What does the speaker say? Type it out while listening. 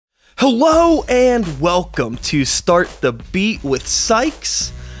Hello and welcome to Start the Beat with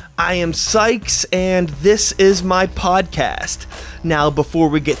Sykes. I am Sykes and this is my podcast. Now, before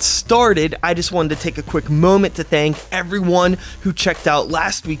we get started, I just wanted to take a quick moment to thank everyone who checked out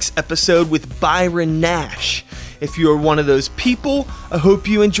last week's episode with Byron Nash. If you are one of those people, I hope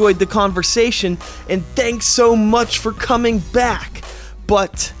you enjoyed the conversation and thanks so much for coming back.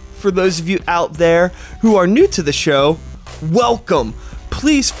 But for those of you out there who are new to the show, welcome.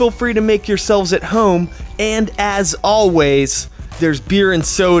 Please feel free to make yourselves at home, and as always, there's beer and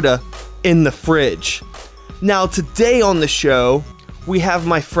soda in the fridge. Now, today on the show, we have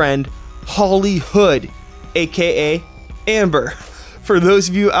my friend Holly Hood, aka Amber. For those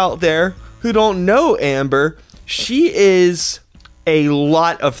of you out there who don't know Amber, she is a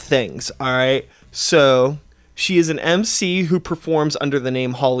lot of things, alright? So, she is an MC who performs under the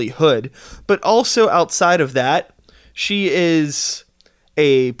name Holly Hood, but also outside of that, she is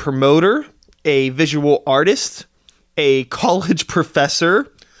a promoter, a visual artist, a college professor,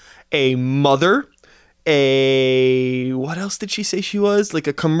 a mother, what else did she say she was? Like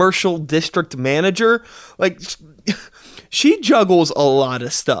a commercial district manager. Like, she juggles a lot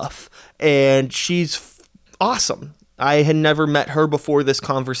of stuff, and she's awesome. I had never met her before this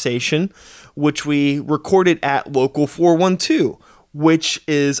conversation, which we recorded at Local 412, which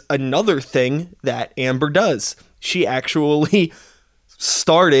is another thing that Amber does. She actually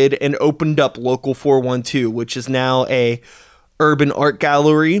started and opened up Local 412, which is now a urban art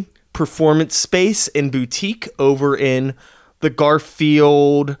gallery, performance space, and boutique over in the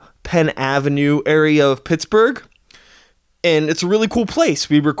Garfield, Penn Avenue area of Pittsburgh. And it's a really cool place.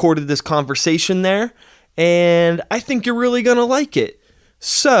 We recorded this conversation there, and I think you're really going to like it.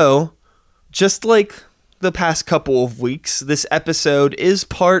 So, just like the past couple of weeks, this episode is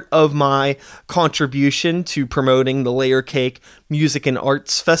part of my contribution to promoting the Layer Cake Music and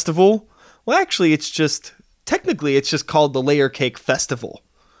Arts Festival. Well, actually, it's just called the Layer Cake Festival,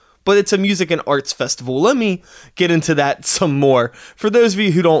 but it's a music and arts festival. Let me get into that some more. For those of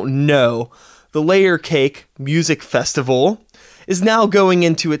you who don't know, the Layer Cake Music Festival is now going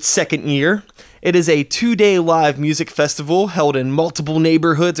into its second year. It is a 2-day live music festival held in multiple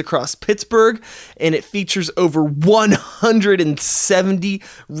neighborhoods across Pittsburgh, and it features over 170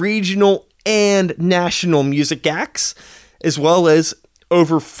 regional and national music acts, as well as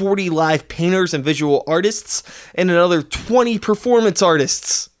over 40 live painters and visual artists, and another 20 performance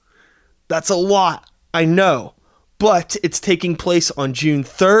artists. That's a lot, I know, but it's taking place on June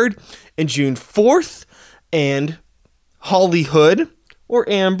 3rd and June 4th, and Holly Hood, or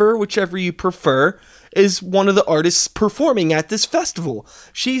Amber, whichever you prefer, is one of the artists performing at this festival.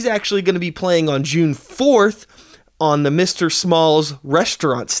 She's actually going to be playing on June 4th on the Mr. Small's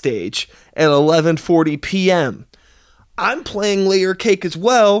restaurant stage at 11:40 p.m. I'm playing Layer Cake as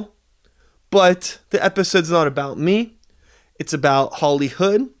well, but the episode's not about me. It's about Holly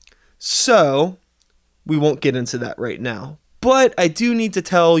Hood, so we won't get into that right now. But I do need to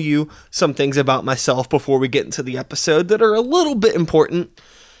tell you some things about myself before we get into the episode that are a little bit important.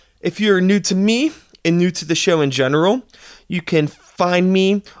 If you're new to me and new to the show in general, you can find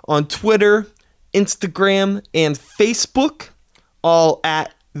me on Twitter, Instagram, and Facebook, all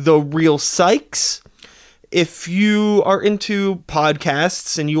at The Real Sykes. If you are into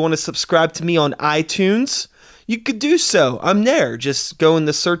podcasts and you want to subscribe to me on iTunes, you could do so. I'm there. Just go in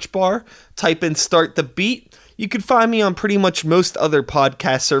the search bar, type in Start the Beat. You can find me on pretty much most other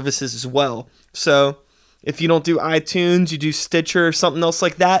podcast services as well. So if you don't do iTunes, you do Stitcher or something else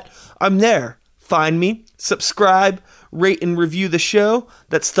like that, I'm there. Find me, subscribe, rate and review the show.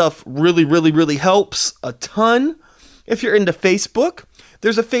 That stuff really, really, really helps a ton. If you're into Facebook,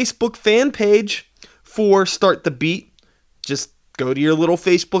 there's a Facebook fan page for Start the Beat. Just go to your little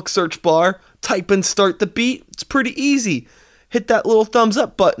Facebook search bar, type in Start the Beat. It's pretty easy. Hit that little thumbs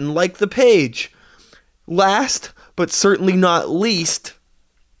up button, like the page. Last, but certainly not least,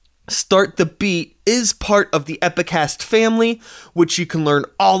 Start the Beat is part of the Epicast family, which you can learn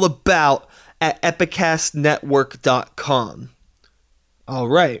all about at epicastnetwork.com. All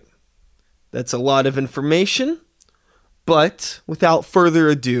right, that's a lot of information, but without further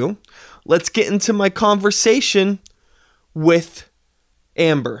ado, let's get into my conversation with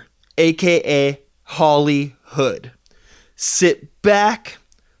Amber, aka Holly Hood. Sit back,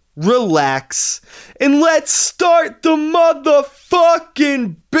 relax, and let's start the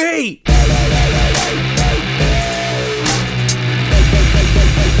motherfucking beat!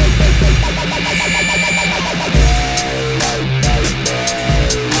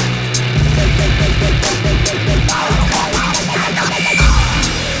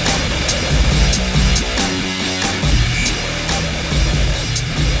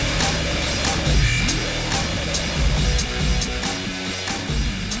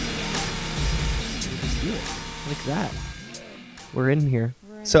 that? We're in here.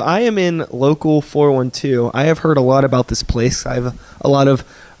 So I am in Local 412. I have heard a lot about this place. I have a lot of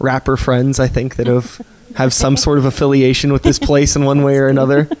rapper friends, I think, that have some sort of affiliation with this place in one way or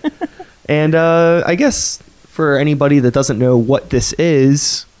another. And I guess for anybody that doesn't know what this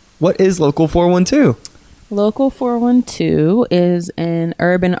is, what is Local 412? Local 412 is an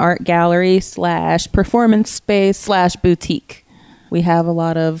urban art gallery / performance space / boutique. We have a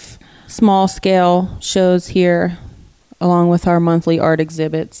lot of small scale shows here, along with our monthly art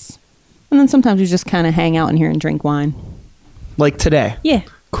exhibits. And then sometimes we just kind of hang out in here and drink wine. Like today? Yeah.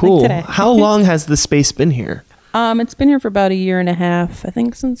 Cool. Like today. How long has the space been here? It's been here for about 1.5 years. I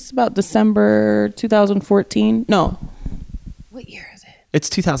think since about December 2014. No. What year is it? It's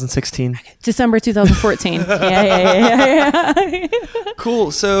 2016. December 2014. Yeah.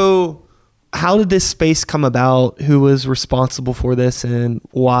 Cool. So how did this space come about? Who was responsible for this? And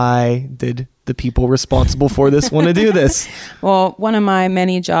why did the people responsible for this want to do this? Well, one of my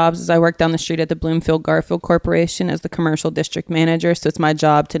many jobs is I work down the street at the Bloomfield Garfield Corporation as the commercial district manager. So it's my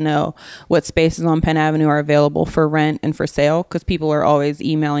job to know what spaces on Penn Avenue are available for rent and for sale, because people are always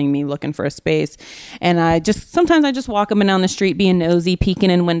emailing me looking for a space. And sometimes I just walk up and down the street being nosy,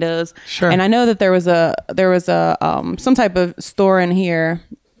 peeking in windows. Sure. And I know that there was some type of store in here,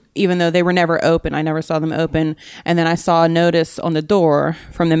 even though they were never open. I never saw them open. And then I saw a notice on the door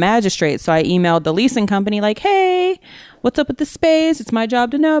from the magistrate. So I emailed the leasing company like, hey, what's up with this space? It's my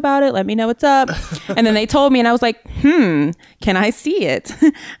job to know about it. Let me know what's up. And then they told me, and I was like, can I see it?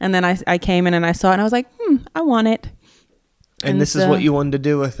 And then I came in and I saw it and I was like, I want it. And this is what you wanted to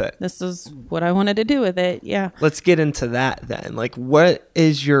do with it. This is what I wanted to do with it. Yeah. Let's get into that then. Like, what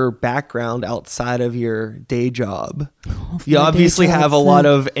is your background outside of your day job? You obviously have a lot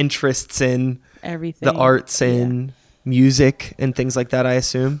of interests in everything, the arts and music and things like that, I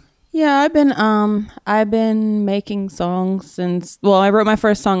assume. Yeah, I've been making songs since, I wrote my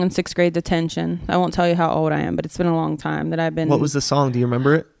first song in 6th grade detention. I won't tell you how old I am, but it's been a long time that I've been. What was the song? Do you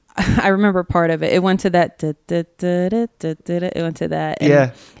remember it? I remember part of it. It went to that. It went to that. And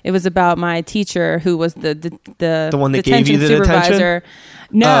yeah. It was about my teacher, who was the one that gave you the supervisor. Detention?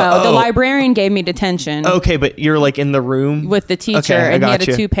 No, the librarian gave me detention. Okay, but you're like in the room with the teacher, and he had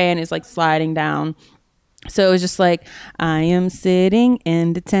a toupee and is like sliding down. So it was just like, I am sitting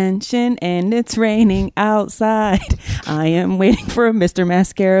in detention and it's raining outside. I am waiting for Mr.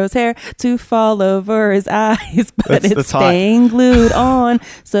 Mascaro's hair to fall over his eyes, but it's staying glued on.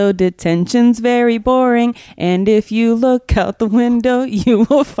 So detention's very boring. And if you look out the window, you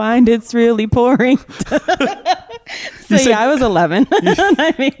will find it's really pouring. I was 11.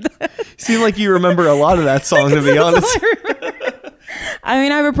 Seem like you remember a lot of that song, to be honest. I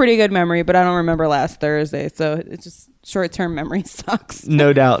mean, I have a pretty good memory, but I don't remember last Thursday, so it's just short-term memory sucks.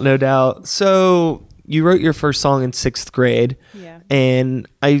 No doubt. So you wrote your first song in 6th grade, and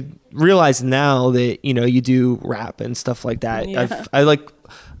I realize now that you do rap and stuff like that. Yeah.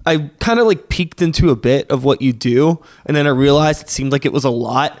 I kind of like peeked into a bit of what you do, and then I realized it seemed like it was a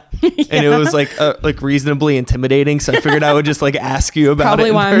lot, and it was like reasonably intimidating. So I figured I would just like ask you about probably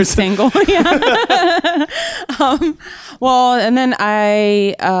it. Probably why I'm single. Yeah. And then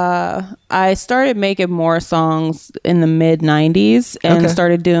I started making more songs in the mid 90s and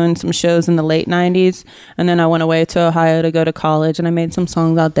started doing some shows in the late 90s, and then I went away to Ohio to go to college, and I made some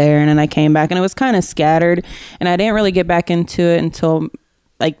songs out there, and then I came back, and it was kind of scattered, and I didn't really get back into it until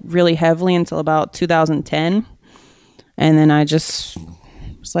like really heavily until about 2010. And then I just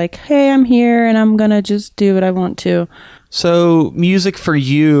was like, hey, I'm here and I'm going to just do what I want to. So music for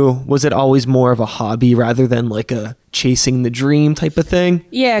you, was it always more of a hobby rather than like a chasing the dream type of thing?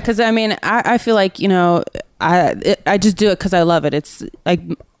 Yeah, because I mean, I feel like, I just do it because I love it. It's like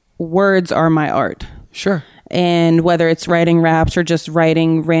words are my art. Sure. And whether it's writing raps or just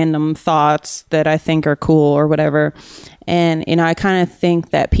writing random thoughts that I think are cool or whatever. And, I kind of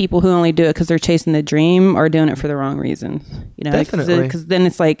think that people who only do it because they're chasing the dream are doing it for the wrong reasons. Definitely. Because then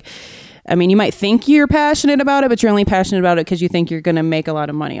it's like, I mean, you might think you're passionate about it, but you're only passionate about it because you think you're going to make a lot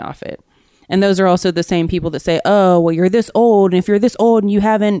of money off it. And those are also the same people that say, oh, well, you're this old. And if you're this old and you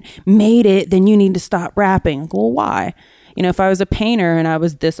haven't made it, then you need to stop rapping. Like, well, why? If I was a painter and I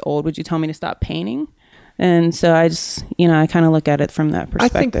was this old, would you tell me to stop painting? And so I just, I kind of look at it from that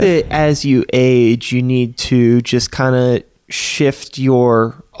perspective. I think that as you age, you need to just kind of shift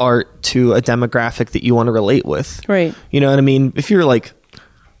your art to a demographic that you want to relate with. Right. You know what I mean? If you're like,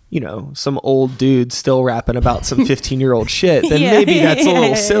 some old dude still rapping about some 15-year-old shit, then maybe that's a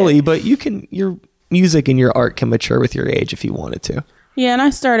little silly, but your music and your art can mature with your age if you wanted to. Yeah, and I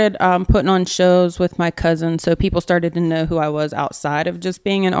started putting on shows with my cousin, so people started to know who I was outside of just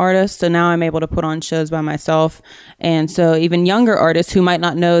being an artist. So now I'm able to put on shows by myself. And so even younger artists who might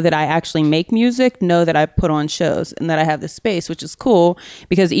not know that I actually make music know that I put on shows and that I have this space, which is cool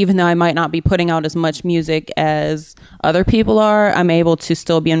because even though I might not be putting out as much music as other people are, I'm able to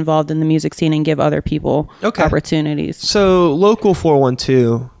still be involved in the music scene and give other people opportunities. So Local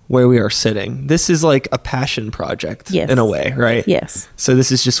 412, where we are sitting, this is like a passion project in a way, right? Yes. So this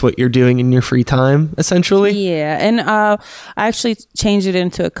is just what you're doing in your free time, essentially? Yeah. And I actually changed it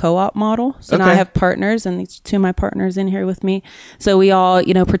into a co-op model. So now I have partners, and these two of my partners in here with me. So we all,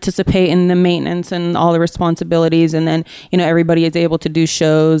 participate in the maintenance and all the responsibilities. And then, everybody is able to do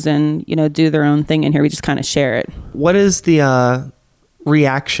shows and, do their own thing in here. We just kind of share it. What has the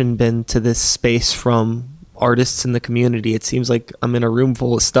reaction been to this space from artists in the community? It seems like I'm in a room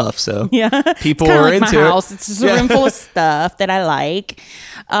full of stuff, so people are like into my house. It's just a room full of stuff that I like.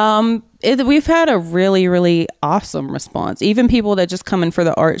 We've had a really, really awesome response. Even people that just come in for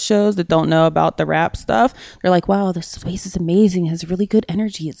the art shows that don't know about the rap stuff, they're like, wow, this space is amazing. It has really good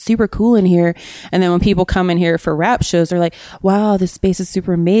energy. It's super cool in here. And then when people come in here for rap shows, they're like, wow, this space is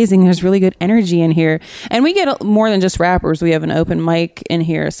super amazing. There's really good energy in here. And we get more than just rappers. We have an open mic in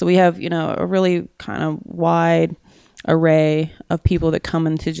here. So we have, a really kind of wide array of people that come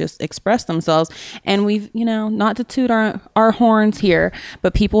in to just express themselves. And we've, not to toot our horns here,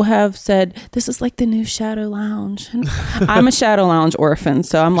 but people have said, this is like the new Shadow Lounge. And I'm a Shadow Lounge orphan,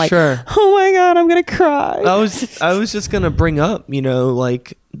 so I'm like, oh my God, I'm going to cry. I was just going to bring up,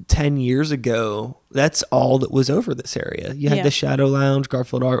 like 10 years ago, that's all that was over this area. You had the Shadow Lounge,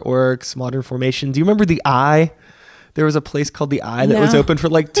 Garfield Artworks, Modern Formation. Do you remember the Eye? There was a place called the Eye that was open for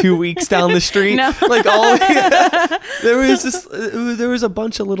like 2 weeks down the street. Like there was a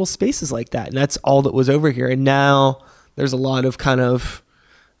bunch of little spaces like that, and that's all that was over here. And now there's a lot of kind of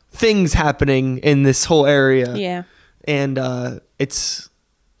things happening in this whole area. Yeah. And it's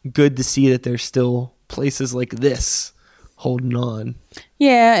good to see that there's still places like this holding on.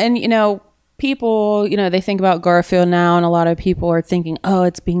 Yeah, and people, they think about Garfield now, and a lot of people are thinking, oh,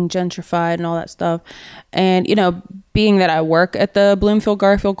 it's being gentrified and all that stuff. And, being that I work at the Bloomfield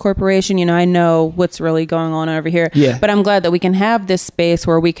Garfield Corporation, I know what's really going on over here. Yeah. But I'm glad that we can have this space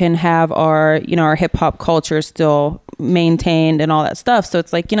where we can have our, our hip hop culture still maintained and all that stuff. So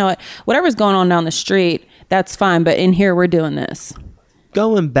it's like, whatever's going on down the street, that's fine. But in here, we're doing this.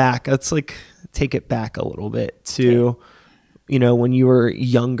 Going back, let's take it back a little bit to... when you were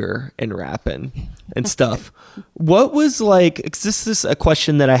younger and rapping and stuff, what was like, this is a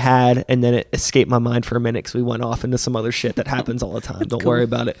question that I had and then it escaped my mind for a minute because we went off into some other shit that happens all the time. Don't worry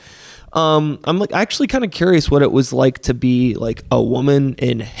about it. I'm like actually kind of curious what it was like to be like a woman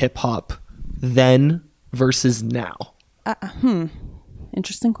in hip hop then versus now.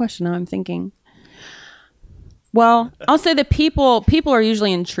 Interesting question. Now I'm thinking. Well, I'll say that people are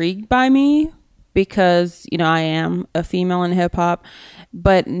usually intrigued by me because, I am a female in hip hop.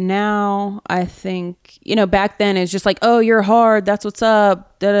 But now I think, back then it's just like, oh, you're hard. That's what's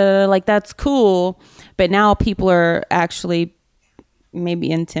up. Da-da-da, like, that's cool. But now people are actually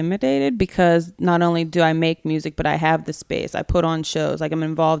maybe intimidated because not only do I make music, but I have the space. I put on shows. Like, I'm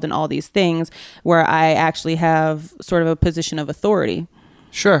involved in all these things where I actually have sort of a position of authority.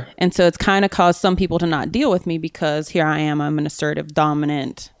 Sure. And so it's kind of caused some people to not deal with me because here I am. I'm an assertive,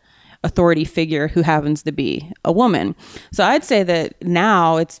 dominant authority figure who happens to be a woman. So I'd say that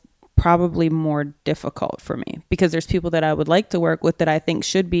now it's probably more difficult for me because there's people that I would like to work with that I think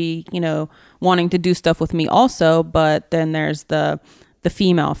should be, wanting to do stuff with me also. But then there's the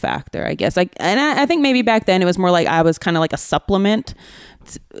female factor, I guess. I think maybe back then it was more like I was kind of like a supplement,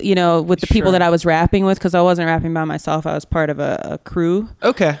 with the people that I was rapping with, because I wasn't rapping by myself. I was part of a crew.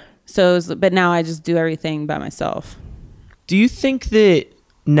 Okay. But now I just do everything by myself. Do you think that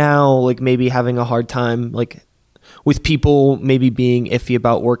now, like, maybe having a hard time, like, with people maybe being iffy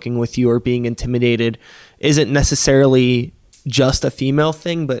about working with you or being intimidated isn't necessarily just a female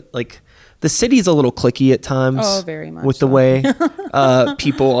thing, but like the city's a little cliquey at times. Oh, very much with the way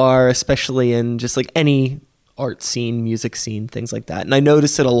people are, especially in just like any art scene, music scene, things like that. And I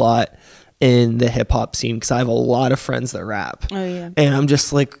notice it a lot in the hip hop scene because I have a lot of friends that rap. Oh yeah. And I'm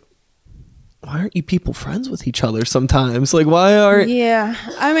just like, why aren't you people friends with each other sometimes? Like, why aren't... Yeah.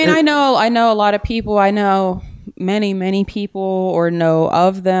 I mean, I know a lot of people. I know many people or know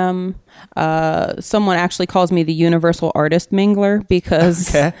of them. Someone actually calls me the universal artist mingler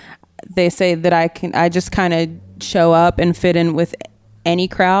because they say that I just kind of show up and fit in with any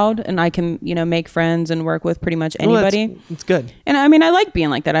crowd and I can, make friends and work with pretty much anybody. It's good. And I mean, I like being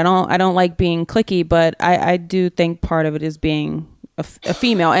like that. I don't like being cliquey, but I do think part of it is being a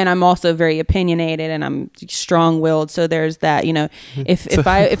female, and I'm also very opinionated and I'm strong-willed. So there's that, you know, if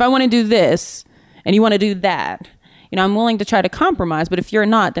I want to do this and you want to do that, you know, I'm willing to try to compromise, but if you're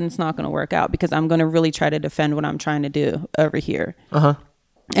not, then it's not going to work out, because I'm going to really try to defend what I'm trying to do over here.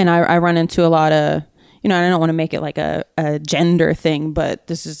 And I run into a lot of, you know, I don't want to make it like a gender thing, but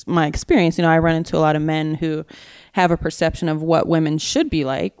this is my experience. You know, I run into a lot of men who have a perception of what women should be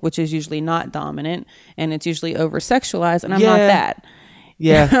like, which is usually not dominant, and it's usually over sexualized, and I'm not that.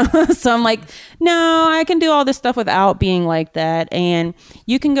 Yeah. So I'm like, no, I can do all this stuff without being like that. And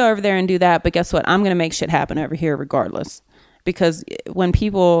you can go over there and do that, but guess what? I'm going to make shit happen over here regardless. Because when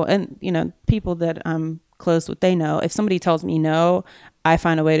people, and you know, people that I'm close with, they know if somebody tells me no, I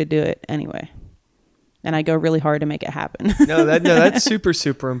find a way to do it anyway. And I go really hard to make it happen. That's super,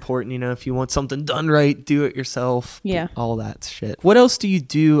 super important. You know, if you want something done right, do it yourself. Yeah. All that shit. What else do you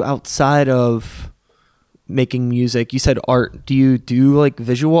do outside of making music? You said art. Do you do like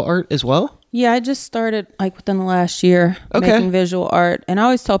visual art as well? Yeah, I just started like within the last year making visual art. And I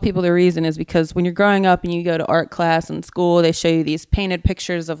always tell people the reason is because when you're growing up and you go to art class in school, they show you these painted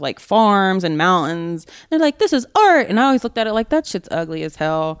pictures of like farms and mountains. They're like, this is art. And I always looked at it like, that shit's ugly as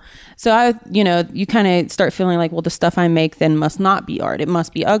hell. So you kind of start feeling like, well, the stuff I make then must not be art. It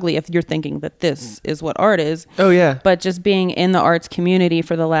must be ugly if you're thinking that this is what art is. Oh, yeah. But just being in the arts community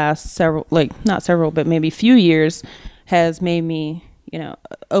for the last not several, but maybe few years has made me, you know,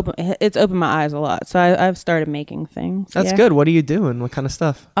 it's opened my eyes a lot. So I've started making things. That's good. What are you doing? What kind of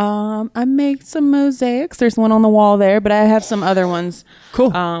stuff? I make some mosaics. There's one on the wall there, but I have some other ones. Cool.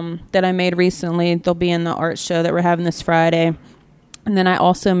 That I made recently. They'll be in the art show that we're having this Friday. And then I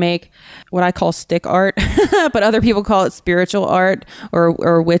also make what I call stick art, but other people call it spiritual art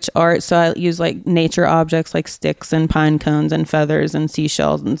or witch art. So I use like nature objects like sticks and pine cones and feathers and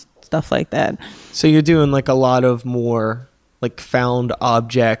seashells and stuff like that. So you're doing like a lot of more like found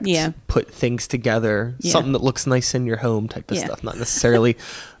objects, put things together, something that looks nice in your home type of stuff, not necessarily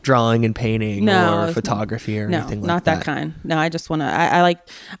drawing and painting or photography or anything like that. No, not that kind. No, I just want to,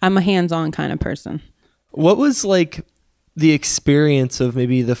 I'm a hands-on kind of person. What was like the experience of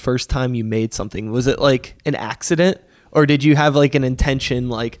maybe the first time you made something? Was it like an accident, or did you have like an intention,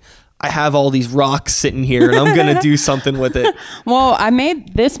 like, I have all these rocks sitting here and I'm going to do something with it? Well, I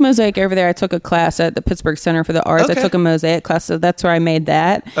made this mosaic over there. I took a class at the Pittsburgh Center for the Arts. I took a mosaic class, so that's where I made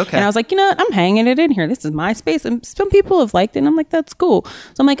that. And I was like, you know what? I'm hanging it in here. This is my space. And some people have liked it, and I'm like, that's cool.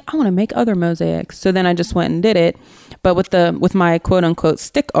 So I'm like, I want to make other mosaics. So then I just went and did it. But with my quote unquote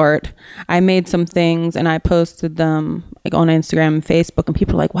stick art, I made some things and I posted them like on Instagram and Facebook, and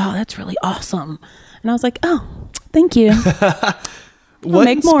people were like, wow, that's really awesome. And I was like, oh, thank you. What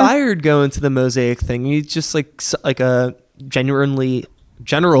inspired going to the mosaic thing? You just like a generally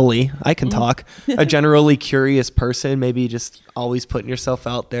I can talk, a generally curious person, maybe just always putting yourself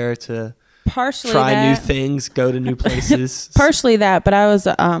out there to try new things, go to new places. Partially that, but I was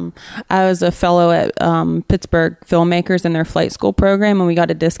a fellow at Pittsburgh Filmmakers in their flight school program, and we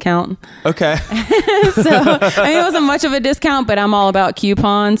got a discount. Okay. So I mean, it wasn't much of a discount, but I'm all about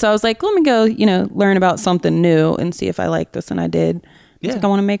coupons. So I was like, let me go, learn about something new and see if I like this, and I did. Yeah. Like, I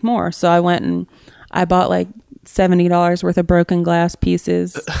want to make more. So I went and I bought like $70 worth of broken glass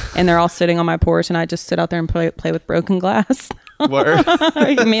pieces, and they're all sitting on my porch, and I just sit out there and play with broken glass. Word.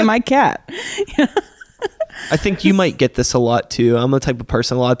 Me and my cat. I think you might get this a lot too. I'm the type of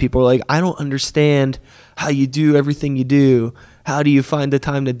person, a lot of people are like, I don't understand how you do everything you do. How do you find the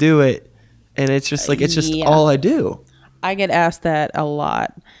time to do it? And it's just like, it's just all I do. I get asked that a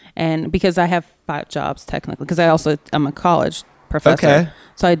lot. And because I have 5 jobs technically, because I'm a college professor. Okay.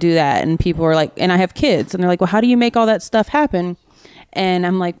 So I do that, and people are like, and I have kids, and they're like, well, how do you make all that stuff happen? And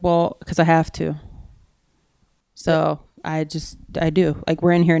I'm like, well, because I have to. So I do. Like,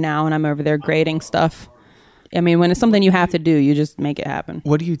 we're in here now, and I'm over there grading stuff. I mean, when it's something you have to do, you just make it happen.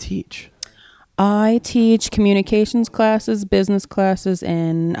 What do you teach? I teach communications classes, business classes,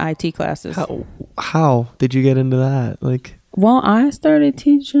 and IT classes. How did you get into that? Well, I started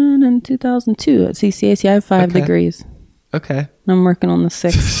teaching in 2002 at CCAC. I have 5 degrees. Okay. I'm working on the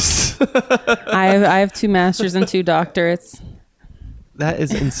 6th. I have 2 masters and 2 doctorates. That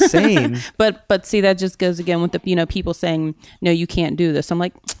is insane. But see, that just goes again with the people saying, no, you can't do this. I'm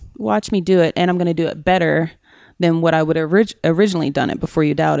like, watch me do it, and I'm going to do it better than what I would have originally done it before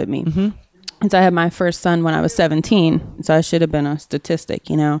you doubted me. Mm-hmm. And so I had my first son when I was 17, so I should have been a statistic,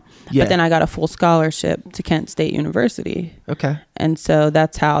 Yeah. But then I got a full scholarship to Kent State University. Okay. And so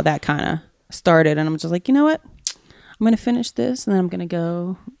that's how that kind of started, and I'm just like, you know what? I'm going to finish this, and then I'm going to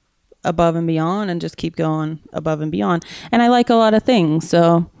go above and beyond and just keep going above and beyond. And I like a lot of things.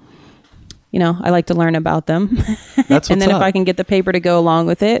 So you know, I like to learn about them. That's and then what's if up. I can get the paper to go along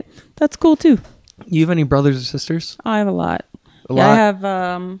with it, that's cool too. You have any brothers or sisters? I have a lot. A Yeah, lot? I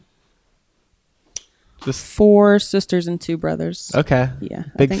have Just 4 sisters and 2 brothers. okay. Yeah.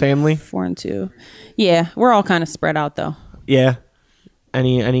 I Big think family? 4 and 2. Yeah, we're all kind of spread out though. Yeah.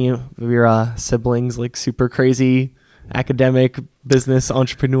 Any of your siblings like super crazy academic business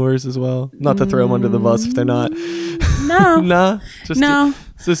entrepreneurs as well? Not to throw them under the bus if they're not. No. Nah. Just No.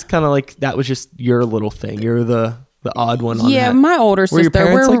 It's just kind of like that was just your little thing. You're the odd one on Yeah, that. my older Were your sister,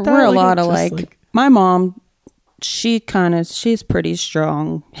 parents like that? we're a Like, lot it of just, like my mom, she's pretty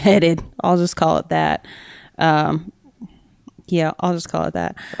strong headed. I'll just call it that. Yeah, I'll just call it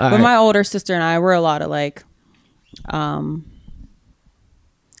that. All but right. my older sister and I, we're a lot of like,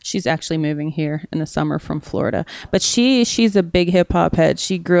 she's actually moving here in the summer from Florida, but she's a big hip hop head.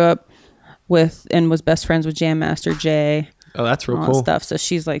 She grew up with and was best friends with Jam Master Jay. Oh, that's real All that cool. stuff. So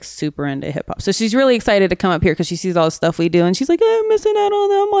she's like super into hip hop. So she's really excited to come up here because she sees all the stuff we do, and she's like, "I'm missing out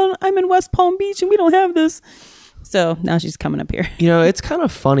on them. I'm in West Palm Beach, and we don't have this." So now she's coming up here. You know, it's kind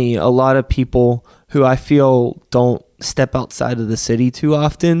of funny. A lot of people who I feel don't step outside of the city too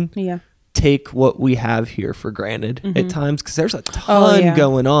often Yeah. take what we have here for granted at times because there's a ton yeah.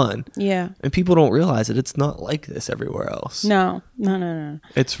 going on. Yeah. And people don't realize it. It's not like this everywhere else. No.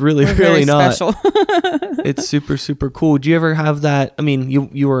 It's really, We're really very not. special. It's super, super cool. Do you ever have that? I mean,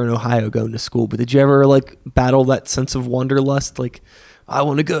 you were in Ohio going to school, but did you ever like battle that sense of wanderlust? Like, I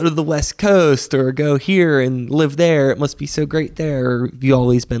want to go to the West Coast or go here and live there. It must be so great there. Or have you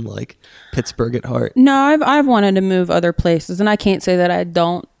always been like Pittsburgh at heart? No, I've wanted to move other places, and I can't say that I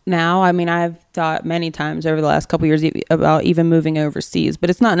don't now. I mean, I've thought many times over the last couple of years about even moving overseas, but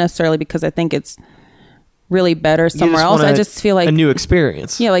it's not necessarily because I think it's really better somewhere else. I just feel like a new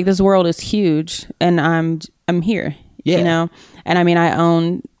experience. yeah, like this world is huge, and I'm here. Yeah. You know, and I mean, I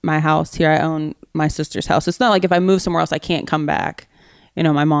own my house here. I own my sister's house. It's not like if I move somewhere else, I can't come back. You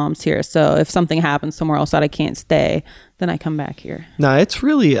know, my mom's here, so if something happens somewhere else that I can't stay, then I come back here. No, it's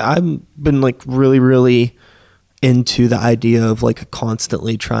really, I've been like really, really into the idea of like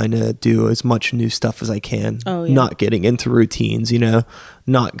constantly trying to do as much new stuff as I can. Oh, yeah. Not getting into routines, you know,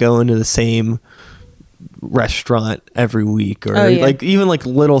 not going to the same restaurant every week or like even like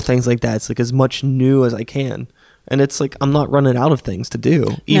little things like that. It's like as much new as I can. And it's like I'm not running out of things to do.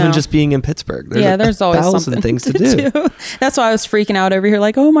 Even No. just being in Pittsburgh. There's always 1,000 something things to do. That's why I was freaking out over here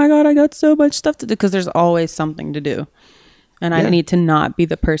like, oh my God, I got so much stuff to do, because there's always something to do. And I need to not be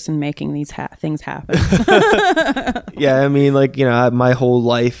the person making these things happen. Yeah, I mean, like, you know, my whole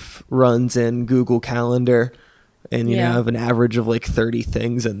life runs in Google Calendar, and you know, I have an average of like 30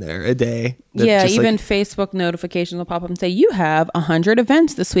 things in there a day. that Yeah, just, even like, Facebook notifications will pop up and say, you have 100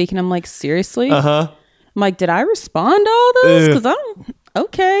 events this week. And I'm like, seriously? I'm like, did I respond to all those? Because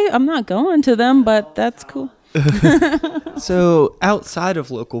I'm not going to them, but that's cool. So outside of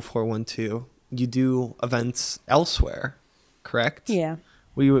Local 412, you do events elsewhere, correct? Yeah.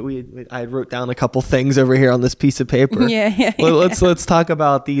 I wrote down a couple things over here on this piece of paper. Yeah. Let's talk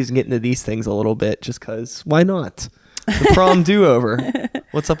about these and get into these things a little bit, just because why not? The prom do-over.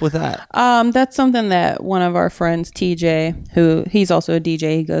 What's up with that? That's something that one of our friends, TJ, who he's also a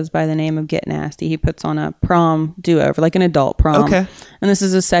DJ, he goes by the name of Get Nasty. He puts on a prom do-over, like an adult prom. Okay. And this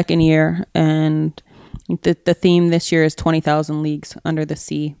is his second year, and the theme this year is 20,000 Leagues Under the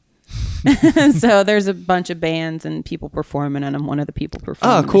Sea. So there's a bunch of bands and people performing, and I'm one of the people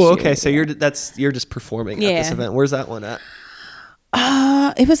performing. Oh, cool. this year. Okay, so you're just performing at this event. Where's that one at?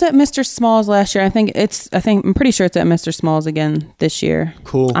 It was at Mr. Smalls last year. I'm pretty sure it's at Mr. Smalls again this year.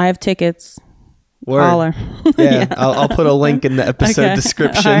 Cool. I have tickets. Word. Holler. Yeah, I'll put a link in the episode Okay.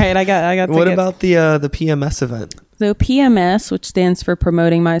 description. All right, I got What tickets. about the PMS event? So PMS, which stands for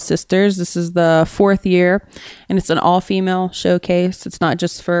Promoting My Sisters, this is the 4th year, and it's an all-female showcase. It's not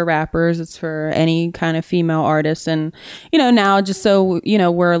just for rappers, it's for any kind of female artist. And, you know, now just so, you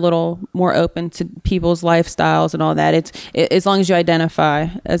know, we're a little more open to people's lifestyles and all that. As long as you identify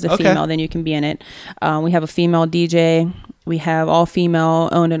as a female, then you can be in it. We have a female DJ. We have all female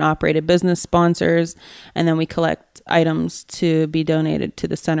owned and operated business sponsors, and then we collect items to be donated to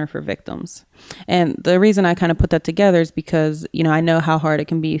the Center for Victims. And the reason I kind of put that together is because, you know, I know how hard it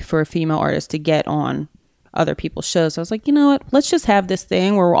can be for a female artist to get on other people's shows. So I was like, you know what, let's just have this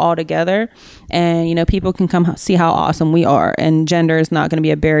thing where we're all together and, you know, people can come see how awesome we are, and gender is not going to be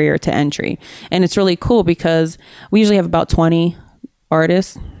a barrier to entry. And it's really cool because we usually have about 20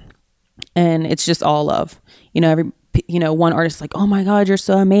 artists, and it's just all love. You know, one artist is like, oh my God, you're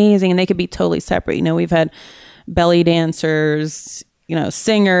so amazing. And they could be totally separate. You know, we've had belly dancers, you know,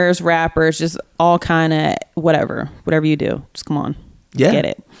 singers, rappers, just all kind of whatever you do. Just come on. Yeah. Get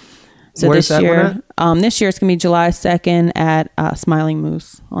it. So Where's that one this year it's gonna be July 2nd at Smiling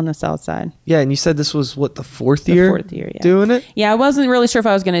Moose on the south side. Yeah, and you said this was what, the fourth year doing it? Yeah, I wasn't really sure if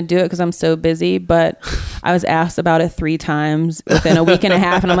I was gonna do it because I'm so busy, but I was asked about it 3 times within a week and a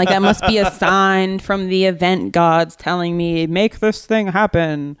half, and I'm like, that must be a sign from the event gods telling me make this thing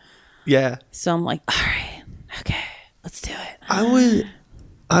happen. Yeah. So I'm like, all right, okay, let's do it.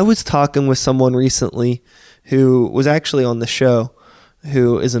 I was talking with someone recently who was actually on the show,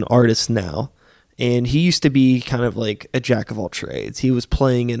 who is an artist now, and he used to be kind of like a jack of all trades. He was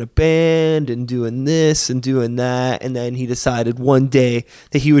playing in a band and doing this and doing that, and then he decided one day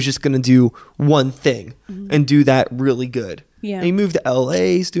that he was just going to do one thing and do that really good. Yeah. And he moved to LA,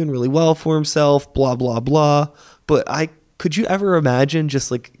 he's doing really well for himself, blah blah blah. But could you ever imagine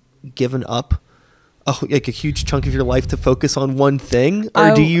just like giving up like a huge chunk of your life to focus on one thing,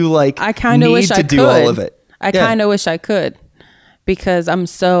 or do you like I kind of wish I could do all of it? I kind of wish I could, because I'm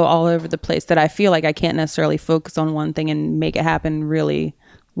so all over the place that I feel like I can't necessarily focus on one thing and make it happen really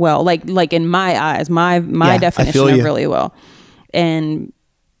well. Like in my eyes, my definition of really well. And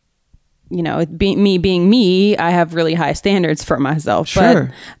you know, being me, I have really high standards for myself. Sure.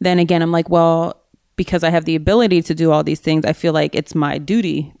 But then again, I'm like, well, because I have the ability to do all these things, I feel like it's my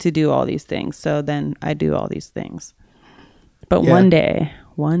duty to do all these things. So then I do all these things. But one day.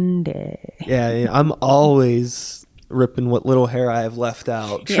 Yeah, I'm always ripping what little hair I have left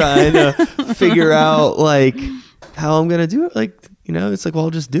out, trying to figure out like how I'm going to do it. Like, you know, it's like, well,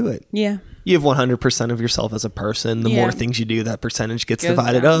 I'll just do it. Yeah. You have 100% of yourself as a person. The more things you do, that percentage gets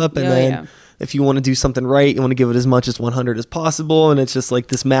divided up. And then if you want to do something right, you want to give it as much as 100 as possible. And it's just like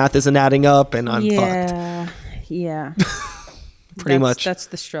this math isn't adding up and I'm fucked. Yeah. Pretty much. That's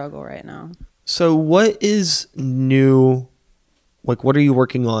the struggle right now. So what is new? Like, what are you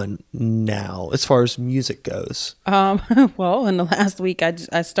working on now as far as music goes? Well, in the last week,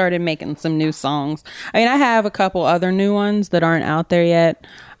 I started making some new songs. I mean, I have a couple other new ones that aren't out there yet.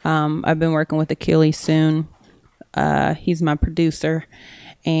 I've been working with Achilles Soon. He's my producer.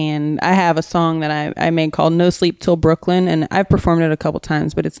 And I have a song that I made called No Sleep Till Brooklyn. And I've performed it a couple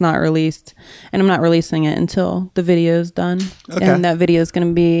times, but it's not released. And I'm not releasing it until the video is done. Okay. And that video is going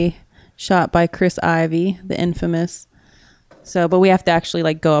to be shot by Chris Ivy, the infamous. So, but we have to actually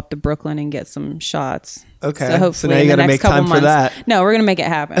like go up to Brooklyn and get some shots. Okay. So hopefully now you got to make time for that. No, we're going to make it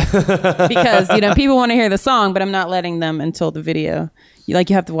happen because, you know, people want to hear the song, but I'm not letting them until the video. You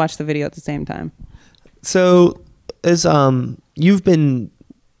have to watch the video at the same time. So as, you've been,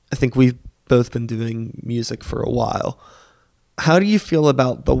 I think we've both been doing music for a while. How do you feel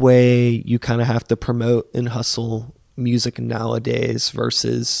about the way you kind of have to promote and hustle music nowadays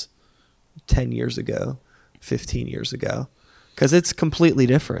versus 10 years ago, 15 years ago? Because it's completely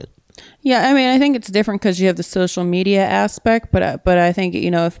different. Yeah, I mean, I think it's different because you have the social media aspect, but I think,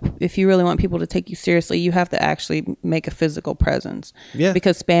 you know, if you really want people to take you seriously, you have to actually make a physical presence. Yeah.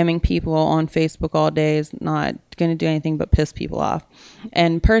 Because spamming people on Facebook all day is not going to do anything but piss people off.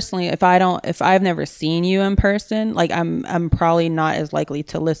 And personally, if I've never seen you in person, like I'm probably not as likely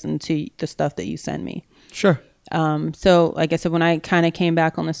to listen to the stuff that you send me. Sure. So like I said, when I kind of came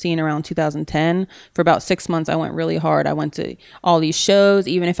back on the scene around 2010, for about 6 months, I went really hard. I went to all these shows,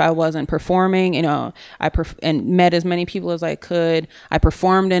 even if I wasn't performing, you know, and met as many people as I could. I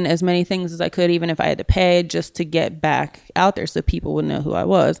performed in as many things as I could, even if I had to pay, just to get back out there so people would know who I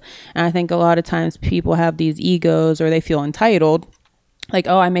was. And I think a lot of times people have these egos or they feel entitled. Like,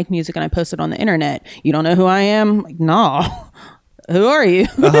 oh, I make music and I post it on the internet. You don't know who I am? Like, no. Who are you?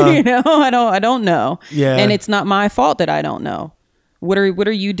 You know, I don't know. Yeah. And it's not my fault that I don't know. What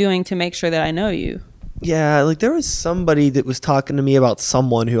are you doing to make sure that I know you? Yeah, like there was somebody that was talking to me about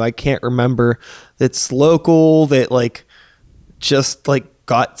someone who I can't remember that's local that like just like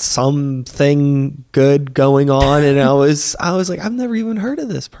got something good going on, and I was like, I've never even heard of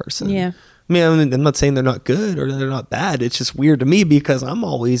this person. Yeah. I mean, I'm not saying they're not good or they're not bad. It's just weird to me because I'm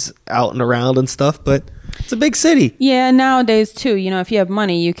always out and around and stuff, but it's a big city. Yeah, nowadays too, you know, if you have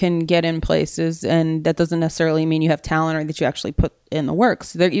money, you can get in places, and that doesn't necessarily mean you have talent or that you actually put in the work.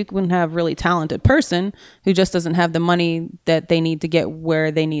 So you can have a really talented person who just doesn't have the money that they need to get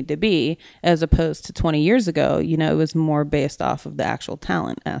where they need to be, as opposed to 20 years ago, you know, it was more based off of the actual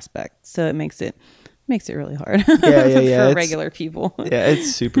talent aspect. So it makes it really hard for regular people. Yeah,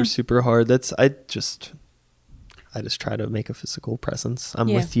 it's super hard. I just try to make a physical presence.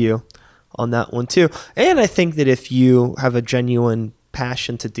 I'm with you on that one too. And I think that if you have a genuine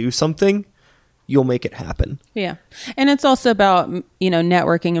passion to do something, you'll make it happen. Yeah. And it's also about,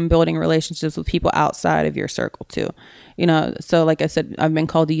 networking and building relationships with people outside of your circle too. So like I said, I've been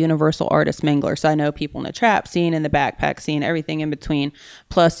called the universal artist mingler. So I know people in the trap scene and the backpack scene, everything in between.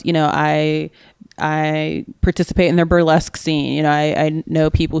 Plus, I participate in their burlesque scene. I know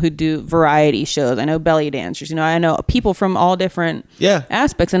people who do variety shows. I know belly dancers. I know people from all different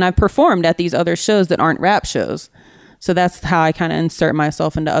aspects. And I've performed at these other shows that aren't rap shows. So that's how I kind of insert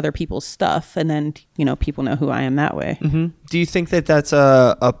myself into other people's stuff. And then, people know who I am that way. Mm-hmm. Do you think that that's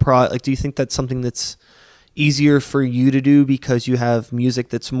do you think that's something that's easier for you to do because you have music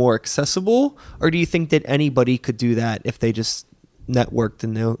that's more accessible? Or do you think that anybody could do that if they just networked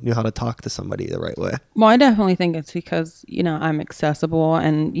and knew how to talk to somebody the right way? Well, I definitely think it's because, I'm accessible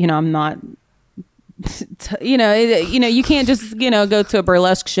and, I'm not... you can't just go to a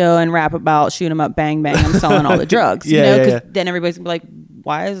burlesque show and rap about shoot 'em up, bang bang, I'm selling all the drugs. Because then everybody's gonna be like,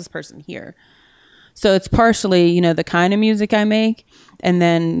 why is this person here? So it's partially the kind of music I make, and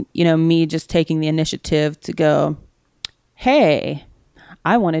then me just taking the initiative to go, hey,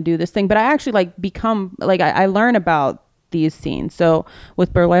 I want to do this thing. But I actually I learn about these scenes. So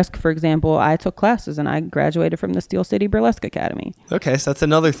with burlesque, for example, I took classes and I graduated from the Steel City Burlesque Academy. Okay, so that's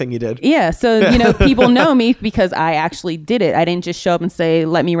another thing you did. Yeah, so people know me because I actually did it. I didn't just show up and say,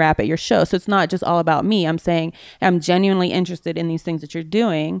 let me rap at your show. So it's not just all about me. I'm saying I'm genuinely interested in these things that you're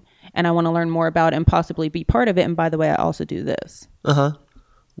doing and I want to learn more about it and possibly be part of it. And by the way, I also do this. Uh-huh.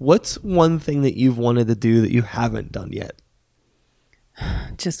 What's one thing that you've wanted to do that you haven't done yet?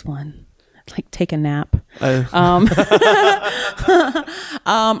 Just one. Like take a nap. I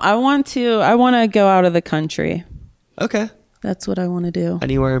want to go out of the country. Okay. That's what I want to do.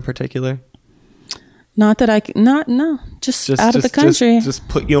 Anywhere in particular? Not that just out of the country. Just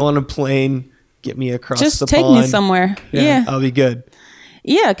put you on a plane, get me across the pond. Just take me somewhere. Yeah. I'll be good.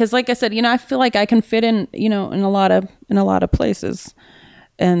 Yeah, because like I said, I feel like I can fit in, in a lot of places.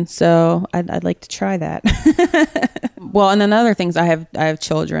 And so I'd like to try that. Well, and then other things, I have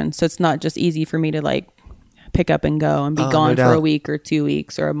children, so it's not just easy for me to like pick up and go and be gone for a week or 2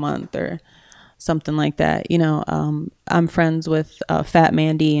 weeks or a month or something like that. I'm friends with Fat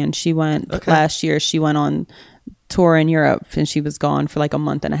Mandy, and she went last year. She went on tour in Europe, and she was gone for like a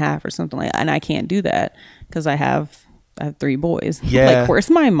month and a half or something like that. And I can't do that because I have 3 boys. Yeah. Like, where's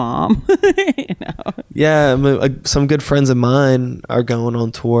my mom? Yeah, some good friends of mine are going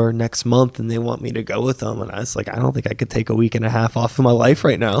on tour next month and they want me to go with them, and I was like, I don't think I could take a week and a half off of my life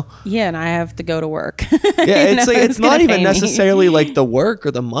right now. Yeah, and I have to go to work. Yeah, it's like it's not even necessarily like the work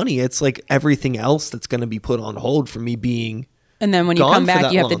or the money, it's like everything else that's going to be put on hold for me being. And then when you come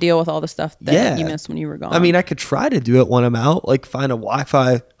back, you have to deal with all the stuff that you missed when you were gone. I mean, I could try to do it when I'm out, like find a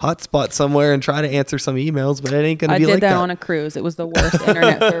Wi-Fi hotspot somewhere and try to answer some emails, but it ain't going to be like that. I did that on a cruise. It was the worst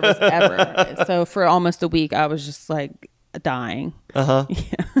internet service ever. So for almost a week, I was just like dying. Uh-huh.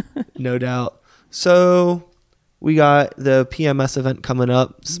 Yeah. No doubt. So we got the PMS event coming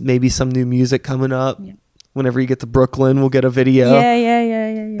up, maybe some new music coming up. Yeah. Whenever you get to Brooklyn, we'll get a video. Yeah.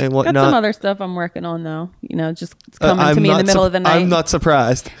 And whatnot. Got some other stuff I'm working on, though. Just coming to me in the middle of the night. I'm not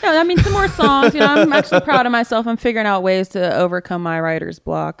surprised. No, I mean, some more songs. I'm actually proud of myself. I'm figuring out ways to overcome my writer's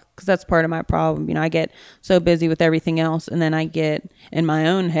block, because that's part of my problem. I get so busy with everything else, and then I get in my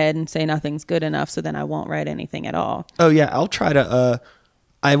own head and say nothing's good enough, so then I won't write anything at all. Oh, yeah. I'll try to...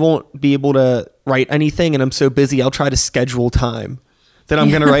 I won't be able to write anything, and I'm so busy, I'll try to schedule time. That I'm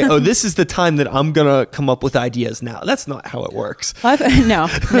going to write, this is the time that I'm going to come up with ideas now. That's not how it works. No.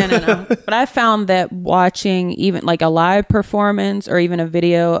 But I found that watching even like a live performance or even a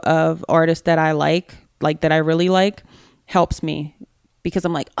video of artists that I like that I really like, helps me. Because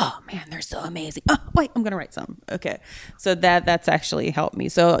I'm like, oh man, they're so amazing. Oh wait, I'm gonna write something. Okay, so that's actually helped me.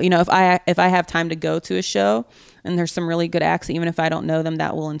 So if I have time to go to a show and there's some really good acts, even if I don't know them,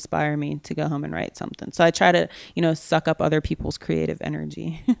 that will inspire me to go home and write something. So I try to suck up other people's creative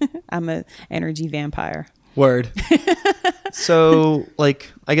energy. I'm an energy vampire. Word. So I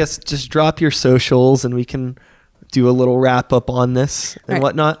guess just drop your socials and we can do a little wrap up on this and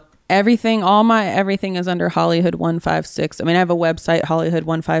whatnot. Everything is under Hollyhood 156. I mean, I have a website,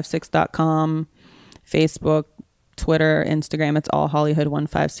 Hollyhood156.com, Facebook, Twitter, Instagram. It's all Hollyhood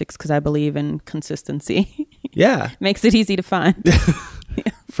 156 because I believe in consistency. Yeah. Makes it easy to find.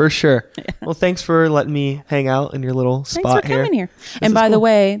 Yeah. For sure. Yeah. Well, thanks for letting me hang out in your little spot here. Thanks for coming here. And by the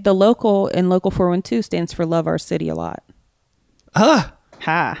way, the local in Local 412 stands for Love Our City a lot. Ha.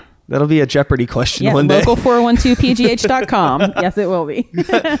 That'll be a Jeopardy question one day. Local412pgh.com. Yes, it will be.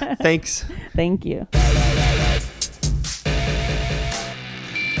 Thanks. Thank you.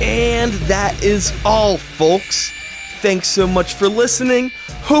 And that is all, folks. Thanks so much for listening.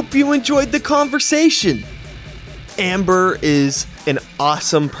 Hope you enjoyed the conversation. Amber is an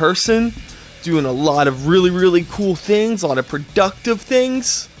awesome person, doing a lot of really, really cool things, a lot of productive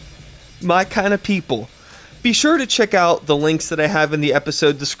things. My kind of people. Be sure to check out the links that I have in the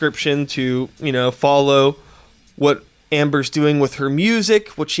episode description to, follow what Amber's doing with her music,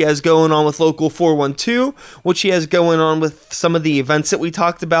 what she has going on with Local 412, what she has going on with some of the events that we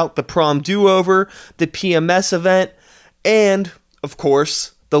talked about, the Prom Do-Over, the PMS event, and, of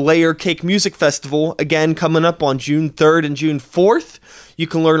course, the Layer Cake Music Festival, again, coming up on June 3rd and June 4th. You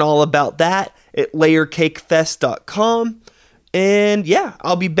can learn all about that at layercakefest.com. And yeah,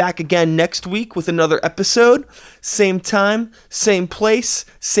 I'll be back again next week with another episode. Same time, same place,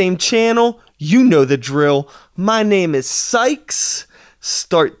 same channel. You know the drill. My name is Sykes.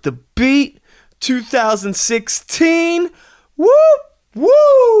 Start the beat. 2016. Woo!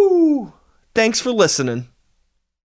 Woo! Thanks for listening.